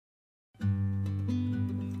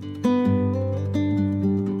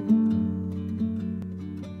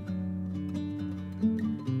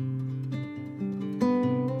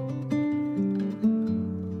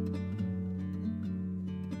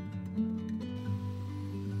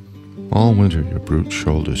All winter your brute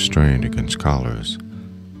shoulders strained against collars,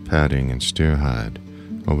 padding and steerhide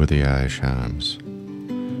over the ash hams,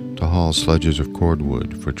 to haul sledges of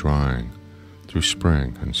cordwood for drying through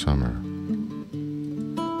spring and summer.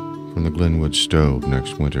 From the Glenwood stove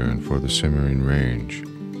next winter and for the simmering range.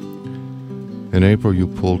 In April you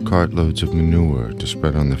pulled cartloads of manure to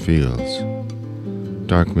spread on the fields,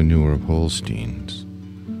 dark manure of Holsteins,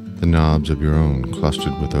 the knobs of your own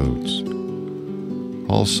clustered with oats.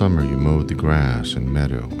 All summer you mowed the grass in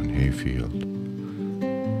meadow and hayfield,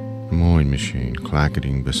 the mowing machine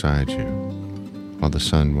clacketing beside you while the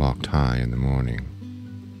sun walked high in the morning.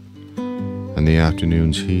 In the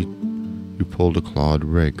afternoon's heat, you pulled a clawed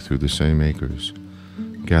rake through the same acres,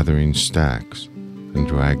 gathering stacks, and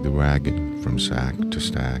dragged the wagon from stack to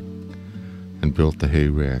stack, and built the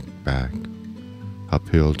hayrack back,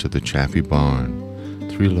 uphill to the chaffy barn,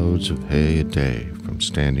 3 loads of hay a day from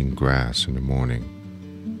standing grass in the morning.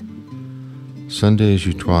 Sundays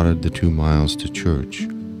you trotted the 2 miles to church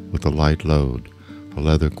with a light load, a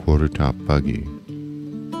leather quarter-top buggy,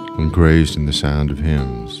 and grazed in the sound of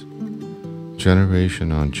hymns.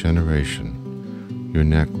 Generation on generation, your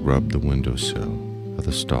neck rubbed the windowsill of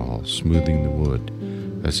the stall, smoothing the wood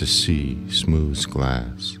as the sea smooths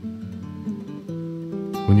glass.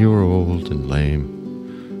 When you were old and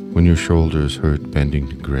lame, when your shoulders hurt bending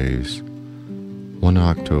to graze, one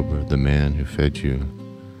October the man who fed you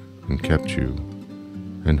and kept you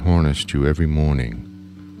and harnessed you every morning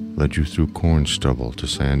led you through corn stubble to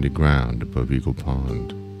sandy ground above Eagle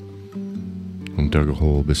Pond, and dug a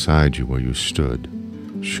hole beside you where you stood,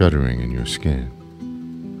 shuddering in your skin,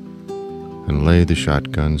 and lay the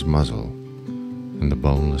shotgun's muzzle in the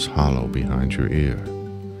boneless hollow behind your ear,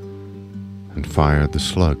 and fired the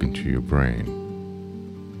slug into your brain,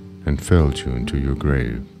 and felled you into your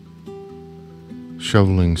grave,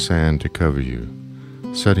 shoveling sand to cover you,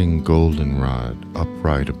 setting goldenrod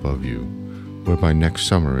upright above you, where by next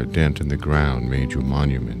summer a dent in the ground made your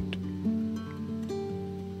monument.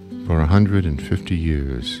 For 150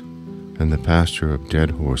 years, in the pasture of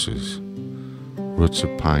dead horses, roots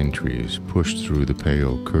of pine trees pushed through the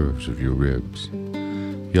pale curves of your ribs.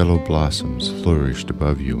 Yellow blossoms flourished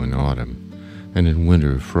above you in autumn, and in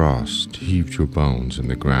winter frost heaved your bones in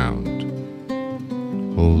the ground.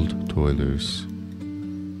 Old toilers,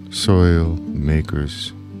 soil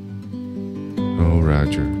makers, oh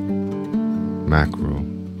Roger, Mackerel,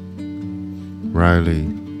 Riley,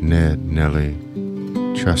 Ned, Nellie,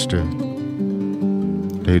 Chester,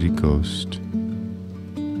 Lady Ghost,